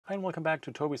Hi and welcome back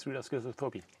to Toby's Reader Skills with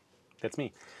Toby. That's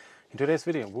me. In today's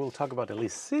video we'll talk about the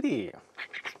Licitti.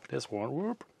 This one,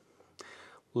 whoop.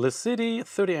 Licitti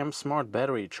 30 amp smart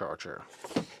battery charger.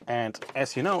 And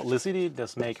as you know, Licitti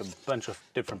does make a bunch of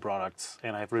different products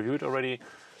and I've reviewed already.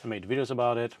 I made videos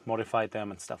about it, modified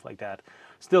them and stuff like that.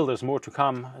 Still there's more to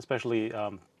come, especially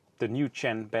the new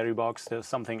gen battery box. There's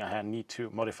something I need to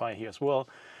modify here as well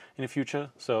in the future,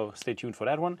 so stay tuned for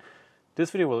that one. This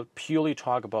video will purely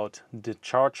talk about the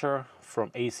charger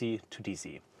from AC to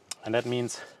DC. And that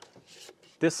means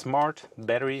this smart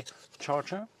battery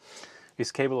charger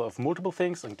is capable of multiple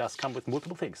things and does come with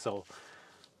multiple things. So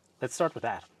let's start with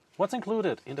that. What's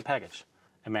included in the package?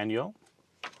 A manual,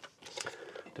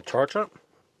 the charger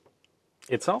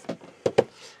itself.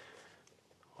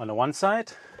 On the one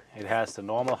side, it has the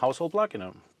normal household plug in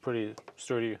a pretty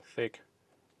sturdy, thick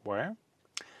wire.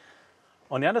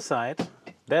 On the other side,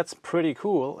 that's pretty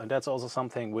cool, and that's also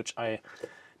something which I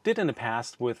did in the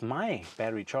past with my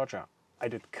battery charger. I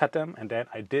did cut them and then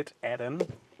I did add in,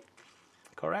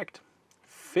 correct,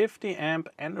 50 amp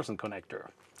Anderson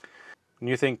connector. And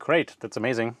you think, great, that's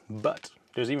amazing, but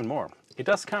there's even more. It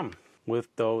does come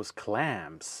with those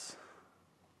clamps,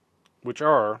 which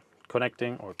are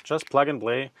connecting or just plug and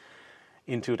play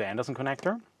into the Anderson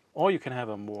connector, or you can have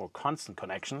a more constant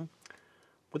connection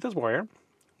with this wire,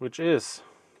 which is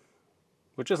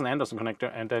an Anderson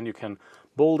connector, and then you can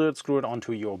bolt it, screw it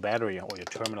onto your battery or your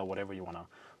terminal, whatever you want to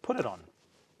put it on.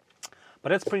 But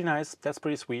that's pretty nice, that's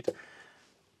pretty sweet,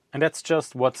 and that's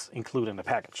just what's included in the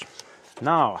package.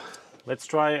 Now, let's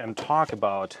try and talk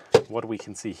about what we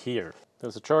can see here.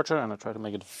 There's a charger, and I'll try to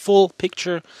make it full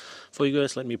picture for you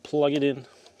guys. Let me plug it in.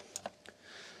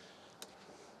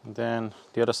 And then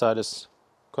the other side is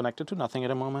connected to nothing at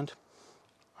the moment.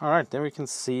 Alright, there we can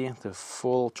see the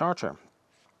full charger.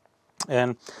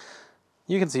 And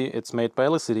you can see it's made by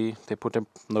Licitti. They put their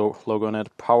logo on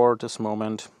it. Power this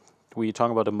moment. We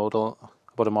talk about the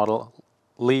model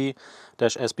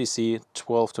Li-SBC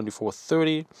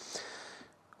 122430.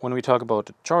 When we talk about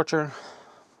the charger,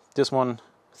 this one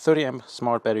 30 amp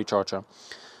smart battery charger.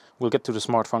 We'll get to the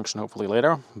smart function hopefully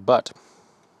later, but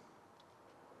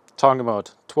talking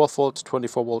about 12 volt,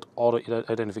 24 volt auto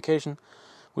identification,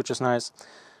 which is nice.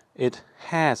 It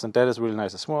has, and that is really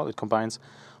nice as well, it combines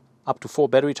up to 4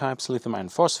 battery types, lithium iron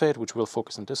phosphate, which we'll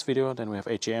focus on this video. Then we have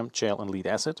HEM, gel, and lead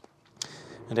acid.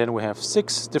 And then we have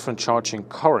 6 different charging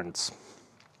currents.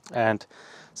 And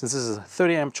since this is a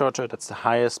 30 amp charger, that's the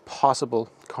highest possible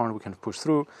current we can push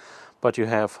through. But you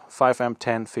have 5 amp,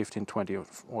 10, 15, 20,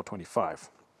 or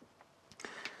 25.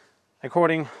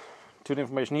 According to the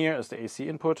information here is the AC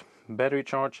input, battery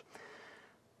charge.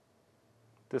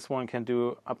 This one can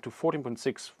do up to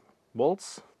 14.6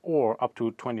 volts or up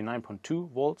to 29.2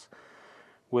 volts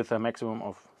with a maximum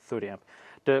of 30 amp.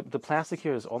 The plastic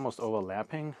here is almost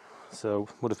overlapping, so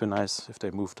would have been nice if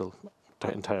they moved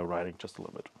the entire writing just a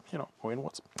little bit, more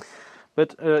inwards.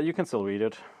 But you can still read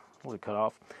it, we'll cut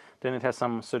off. Then it has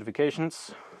some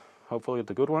certifications, hopefully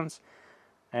the good ones,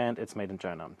 and it's made in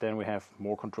China. Then we have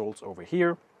more controls over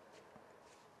here,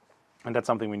 and that's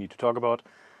something we need to talk about.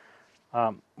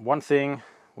 One thing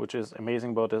which is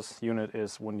amazing about this unit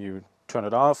is when you turn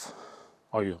it off,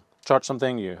 or you charge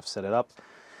something, you have set it up,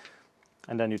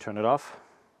 and then you turn it off,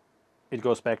 it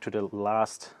goes back to the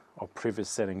last or previous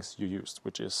settings you used,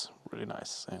 which is really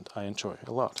nice and I enjoy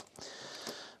a lot.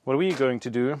 What we're going to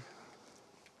do,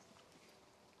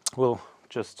 we'll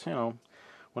just,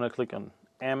 when I click on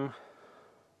M,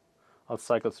 I'll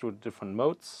cycle through the different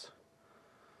modes.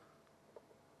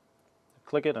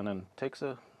 Click it and then it takes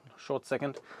a short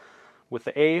second. With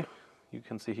the A, you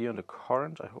can see here in the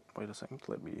current, wait a second,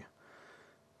 I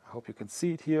hope you can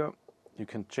see it here. You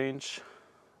can change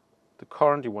the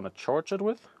current you want to charge it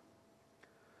with.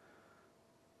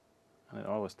 And it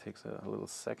always takes a little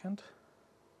second.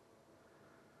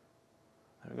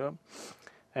 There we go.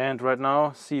 And right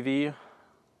now, CV,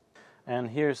 and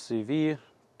here's CV,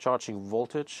 charging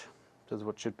voltage. This is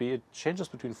what it should be. It changes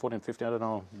between 40 and 50. I don't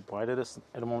know why that is.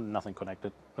 At the moment, nothing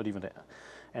connected, not even the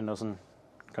Anderson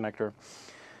connector.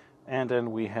 And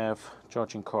then we have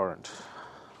charging current.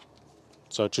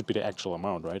 So it should be the actual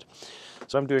amount, right?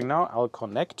 So I'm doing now, I'll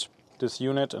connect this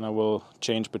unit and I will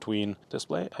change between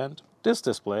display and this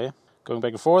display, going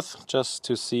back and forth just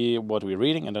to see what we're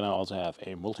reading. And then I also have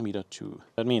a multimeter too.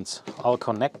 That means I'll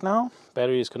connect now.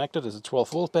 Battery is connected. It's a 12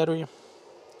 volt battery.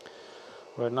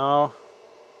 Right now,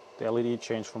 the LED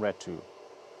changed from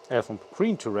from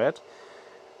green to red.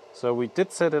 So we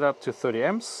did set it up to 30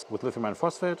 amps with lithium iron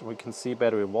phosphate. We can see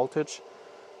battery voltage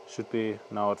should be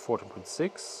now at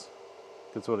 14.6.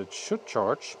 That's what it should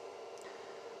charge.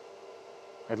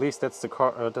 At least that's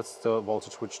the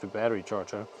voltage which the battery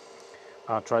charger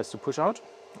tries to push out,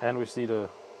 and we see the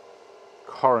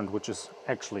current which is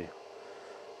actually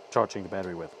charging the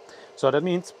battery with. So that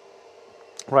means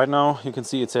right now you can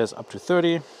see it says up to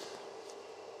 30,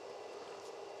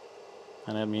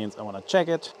 and that means I want to check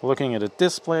it. Looking at the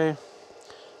display,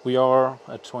 we are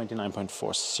at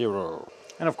 29.40,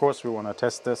 and of course we want to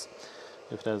test this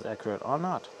if that is accurate or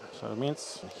not. So it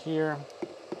means here,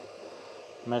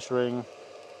 measuring,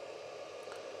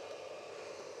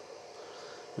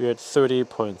 we're at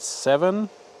 30.7.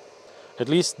 At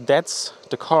least that's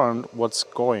the current what's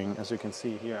going, as you can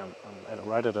see here, I'm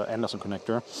right at the Anderson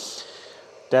connector.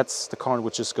 That's the current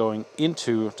which is going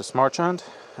into the smart shunt,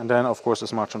 and then of course the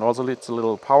smart shunt also needs a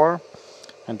little power,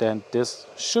 and then this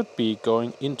should be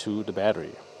going into the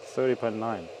battery.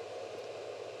 30.9.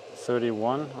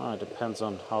 31, it depends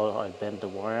on how I bend the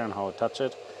wire and how I touch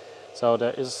it. So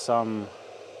there is some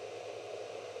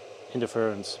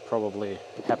interference probably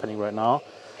happening right now,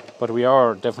 but we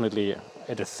are definitely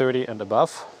at a 30 and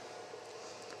above,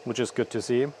 which is good to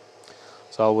see.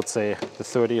 So I would say the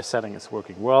 30 setting is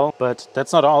working well, but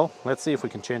that's not all. Let's see if we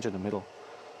can change it in the middle.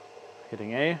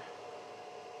 Hitting A,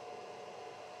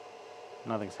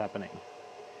 nothing's happening.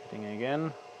 Hitting A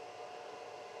again,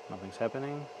 nothing's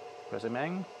happening.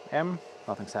 Pressing M,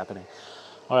 nothing's happening.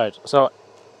 Alright, so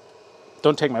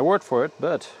don't take my word for it,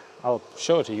 but I'll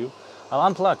show it to you. I'll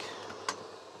unplug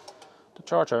the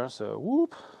charger, so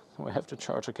whoop, we have the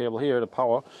charger cable here, the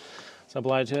power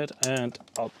supply to it, and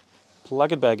I'll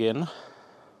plug it back in.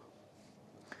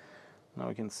 Now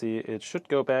we can see it should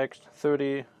go back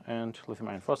 30 and lithium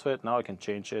iron phosphate. Now I can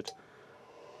change it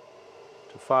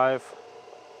to 5,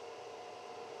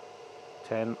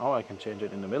 10. Oh, I can change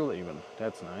it in the middle even.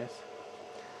 That's nice.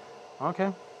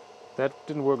 Okay, that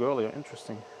didn't work earlier.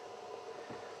 Interesting.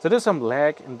 So there's some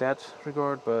lag in that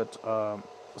regard, but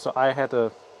so I had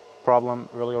a problem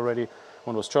earlier already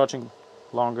when it was charging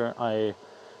longer. I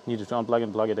needed to unplug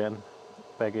and plug it in,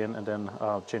 back in, and then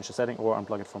change the setting or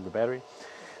unplug it from the battery.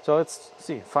 So let's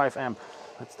see, 5 amp.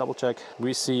 Let's double check.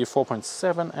 We see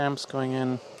 4.7 amps going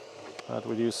in, but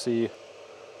we do see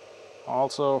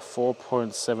also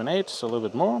 4.78, so a little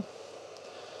bit more.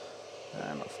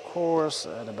 And of course,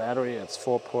 the battery, it's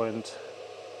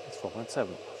 4.7.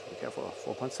 Be careful,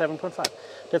 4.7.5.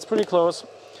 That's pretty close.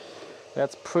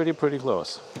 That's pretty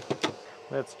close.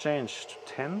 Let's change to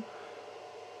 10.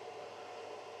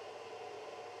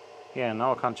 Yeah,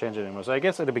 now I can't change it anymore. So I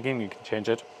guess at the beginning you can change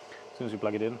it as soon as you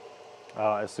plug it in.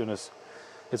 As soon as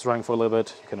it's running for a little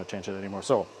bit, you cannot change it anymore.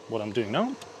 So what I'm doing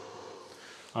now,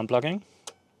 unplugging,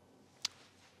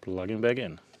 plugging back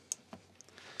in,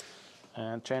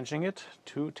 and changing it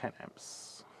to 10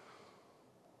 amps.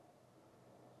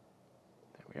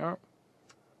 There we are,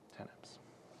 10 amps.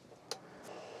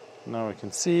 Now we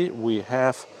can see we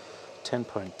have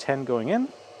 10.10 going in,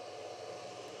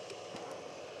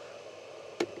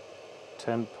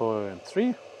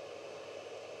 10.3,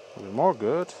 a little more,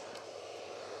 good.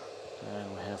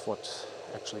 And we have what's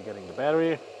actually getting the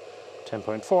battery,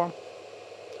 10.4,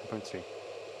 10.3.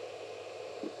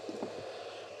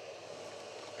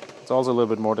 It's also a little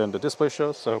bit more than the display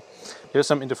shows, so there's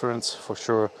some interference for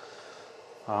sure.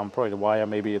 Probably the wire,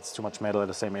 maybe it's too much metal at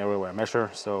the same area where I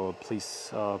measure, so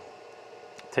please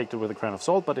take it with a grain of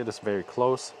salt, but it is very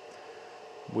close,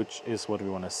 which is what we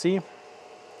want to see.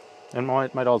 And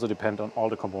it might also depend on all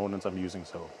the components I'm using.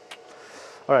 So,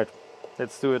 all right,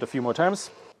 let's do it a few more times.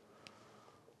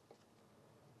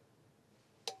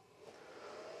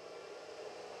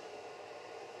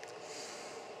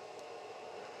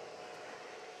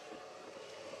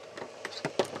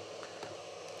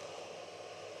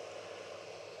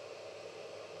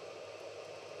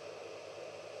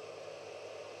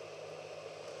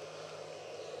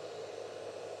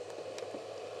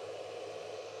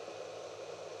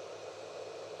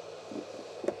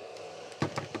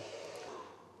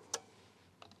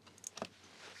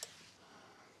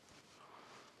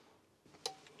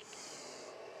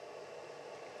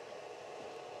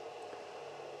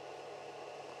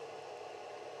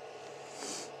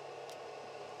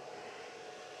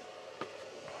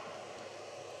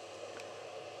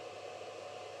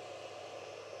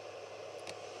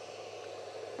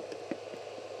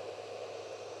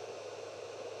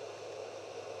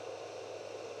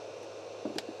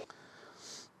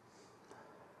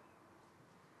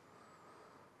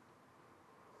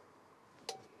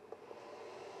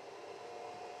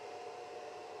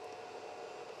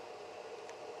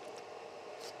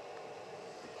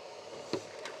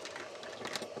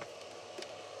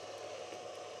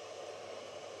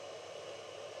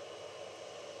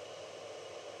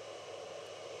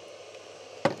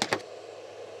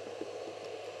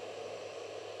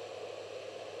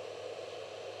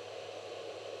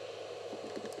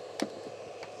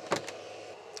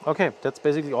 Okay, that's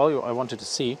basically all I wanted to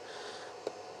see.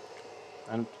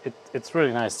 And it's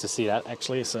really nice to see that,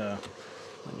 actually. So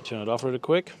let me turn it off really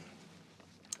quick.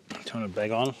 Turn it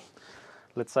back on.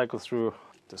 Let's cycle through,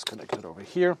 disconnect it over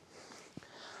here.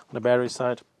 On the battery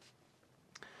side,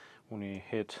 when we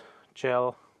hit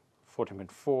gel,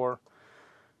 14.4,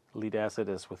 lead acid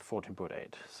is with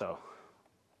 14.8. So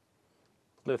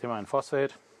lithium iron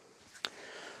phosphate,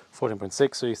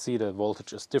 14.6. So you see the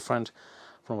voltage is different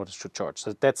from what it should charge.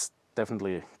 So that's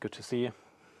definitely good to see.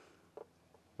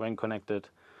 When connected,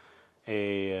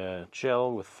 a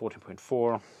gel with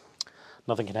 14.4.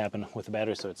 Nothing can happen with the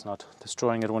battery, so it's not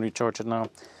destroying it when you charge it now.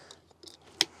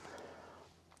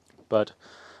 But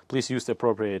please use the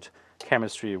appropriate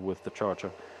chemistry with the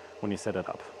charger when you set it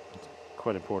up. It's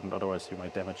quite important, otherwise you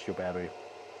might damage your battery,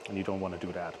 and you don't want to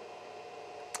do that.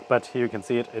 But here you can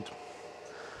see it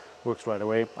works right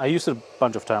away. I used it a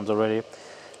bunch of times already,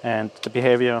 and the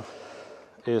behavior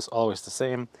is always the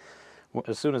same.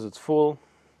 As soon as it's full,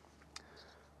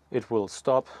 it will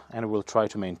stop and it will try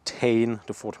to maintain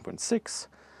the 14.6,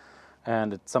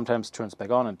 and it sometimes turns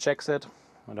back on and checks it,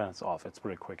 and then it's off. It's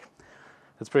pretty quick.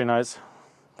 It's pretty nice.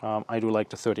 I do like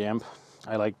the 30 amp.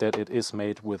 I like that it is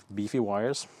made with beefy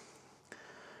wires.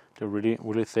 They're really,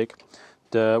 really thick.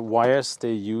 The wires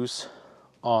they use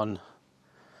on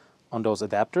those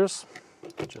adapters,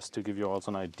 just to give you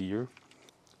also an idea.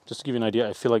 Just to give you an idea,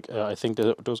 I feel like I think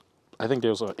those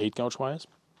are 8-gauge wires.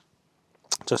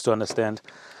 Just to understand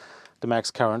the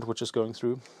max current which is going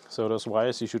through. So those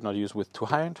wires you should not use with too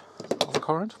high of a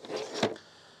current.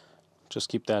 Just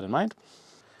keep that in mind.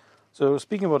 So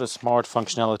speaking about the smart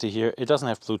functionality here, it doesn't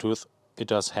have Bluetooth. It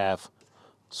does have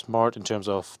smart in terms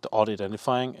of the auto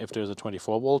identifying if there's a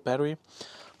 24-volt battery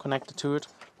connected to it.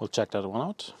 We'll check that one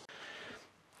out.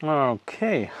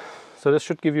 Okay, so this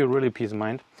should give you really peace of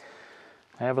mind.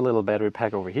 I have a little battery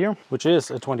pack over here, which is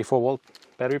a 24-volt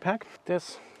battery pack.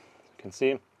 This, you can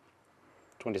see,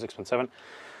 26.7,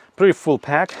 pretty full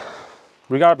pack,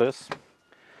 regardless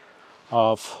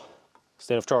of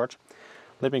state of charge.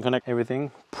 Let me connect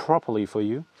everything properly for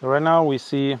you. So right now we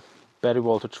see battery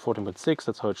voltage 14.6,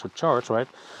 that's how it should charge, right?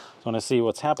 So I want to see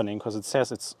what's happening, because it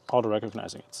says it's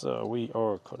auto-recognizing it. So we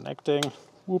are connecting,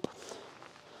 whoop.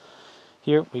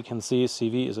 Here we can see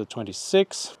CV is at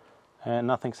 26, and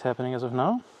nothing's happening as of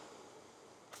now.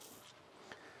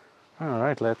 All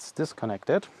right, let's disconnect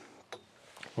it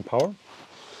for power,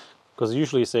 because it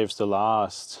usually saves the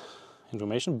last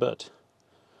information, but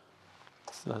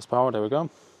it still has power. There we go.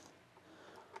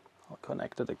 I'll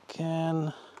connect it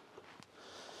again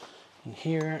in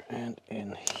here and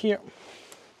in here.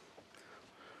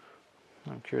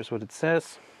 I'm curious what it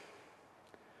says.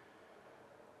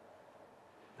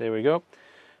 There we go.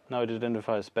 Now it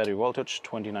identifies battery voltage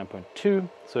 29.2,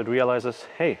 so it realizes,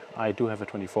 hey, I do have a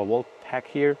 24-volt pack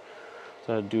here,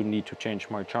 so I do need to change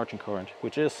my charging current,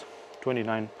 which is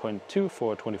 29.2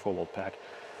 for a 24-volt pack.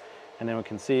 And then we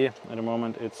can see at the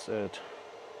moment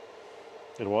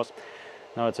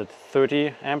now it's at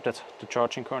 30 amp, that's the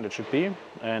charging current it should be,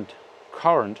 and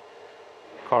current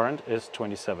is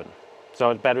 27.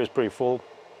 So the battery is pretty full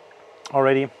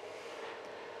already.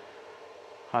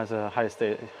 Has a high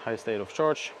state of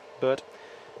charge, but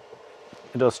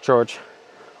it does charge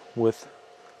with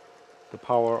the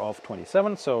power of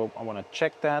 27. So I want to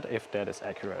check that if that is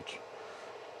accurate.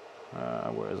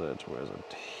 Where is it?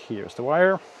 Here's the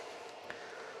wire.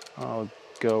 I'll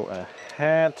go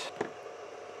ahead.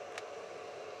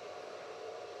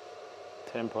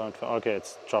 10.5. Okay,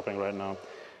 it's dropping right now.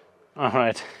 All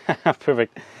right,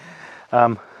 perfect.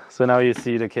 So now you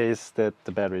see the case that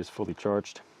the battery is fully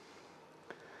charged,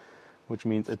 which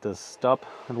means it does stop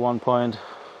at one point,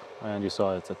 and you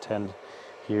saw it's at 10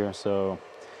 here. So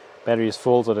battery is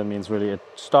full, so that means really it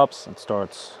stops and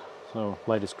starts. So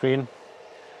light is green,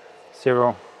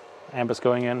 0 amp is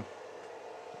going in,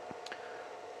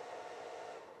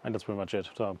 and that's pretty much it.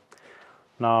 So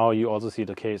now you also see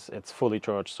the case, it's fully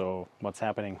charged. So what's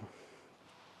happening?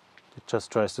 It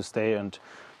just tries to stay and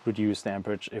reduce the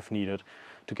amperage if needed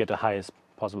to get the highest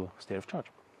possible state of charge.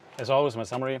 As always, my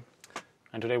summary.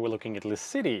 And today we're looking at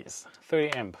Licitti's 30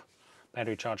 amp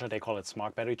battery charger. They call it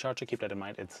smart battery charger. Keep that in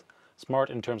mind. It's smart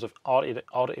in terms of auto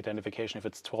identification if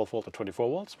it's 12 volt or 24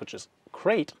 volts, which is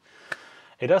great.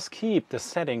 It does keep the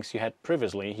settings you had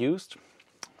previously used,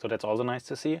 so that's also nice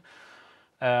to see.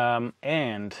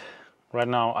 And right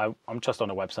now I'm just on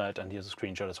the website, and here's a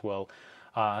screenshot as well.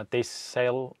 They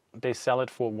sell it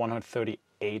for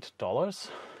 $138,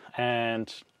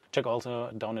 and check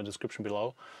also down in the description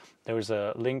below. There is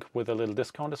a link with a little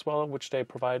discount as well, which they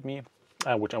provide me,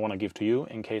 which I want to give to you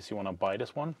in case you want to buy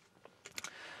this one.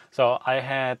 So I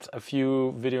had a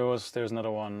few videos. There's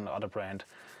another one, other brand,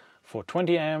 for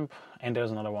 20 amp, and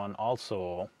there's another one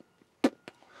also.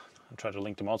 I'll try to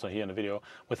link them also here in the video,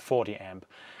 with 40 amp,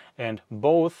 and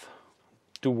both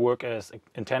do work as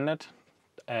intended.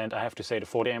 And I have to say the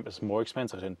 40 amp is more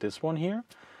expensive than this one here,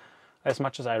 as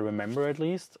much as I remember at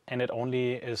least, and it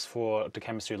only is for the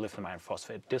chemistry lithium iron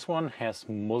phosphate. This one has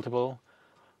multiple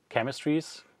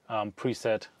chemistries,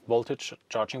 preset voltage,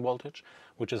 charging voltage,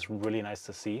 which is really nice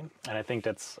to see. And I think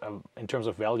that's, in terms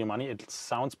of value money, it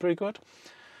sounds pretty good.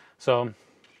 So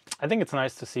I think it's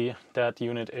nice to see that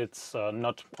unit. It's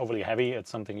not overly heavy.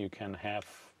 It's something you can have,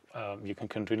 you can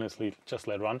continuously just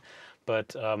let run,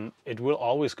 but it will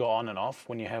always go on and off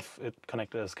when you have it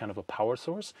connected as kind of a power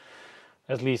source,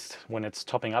 at least when it's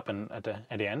topping up and at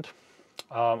the end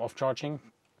of charging.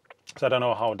 So I don't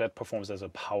know how that performs as a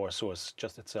power source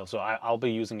just itself. So I'll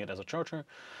be using it as a charger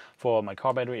for my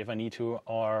car battery if I need to,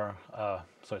 or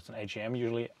so it's an AGM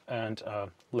usually, and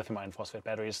lithium iron phosphate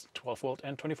batteries, 12 volt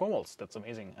and 24 volts. That's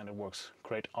amazing, and it works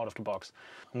great out of the box.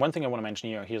 One thing I want to mention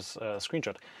here, here's a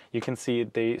screenshot. You can see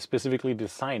they specifically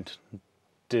designed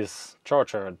this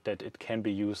charger that it can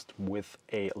be used with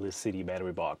a Licitti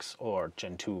battery box or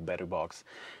Gen 2 battery box,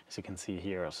 as you can see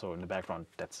here. So in the background,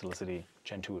 that's the Licitti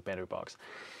Gen 2 battery box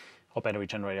or battery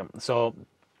generator. So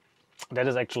that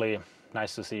is actually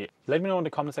nice to see. Let me know in the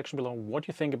comment section below what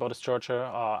you think about this charger.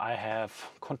 I have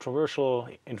controversial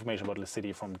information about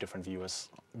Licitti from different viewers,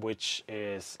 which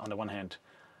is on the one hand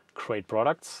great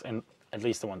products, and at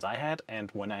least the ones I had, and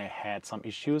when I had some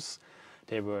issues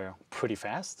they were pretty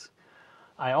fast.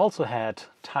 I also had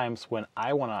times when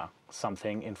I wanna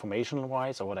something information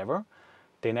wise or whatever,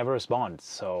 they never respond.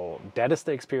 So that is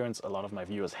the experience a lot of my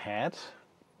viewers had,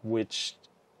 which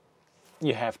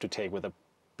you have to take with a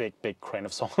big grain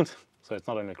of salt. So it's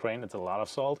not only a grain, it's a lot of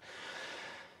salt.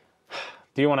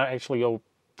 Do you want to actually go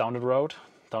down the road,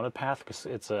 down the path? Because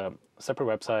it's a separate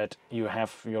website.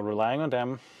 You're relying on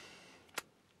them.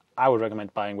 I would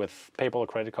recommend buying with PayPal or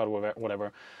credit card or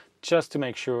whatever, just to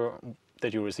make sure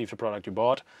that you receive the product you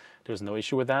bought. There's no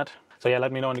issue with that. So yeah,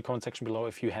 let me know in the comment section below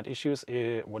if you had issues.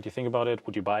 What do you think about it?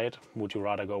 Would you buy it? Would you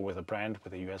rather go with a brand,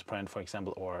 with a US brand, for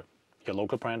example, or your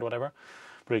local brand, whatever?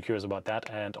 Really curious about that.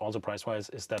 And also price-wise,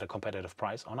 is that a competitive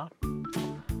price or not?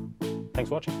 Thanks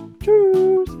for watching.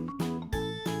 Tschüss!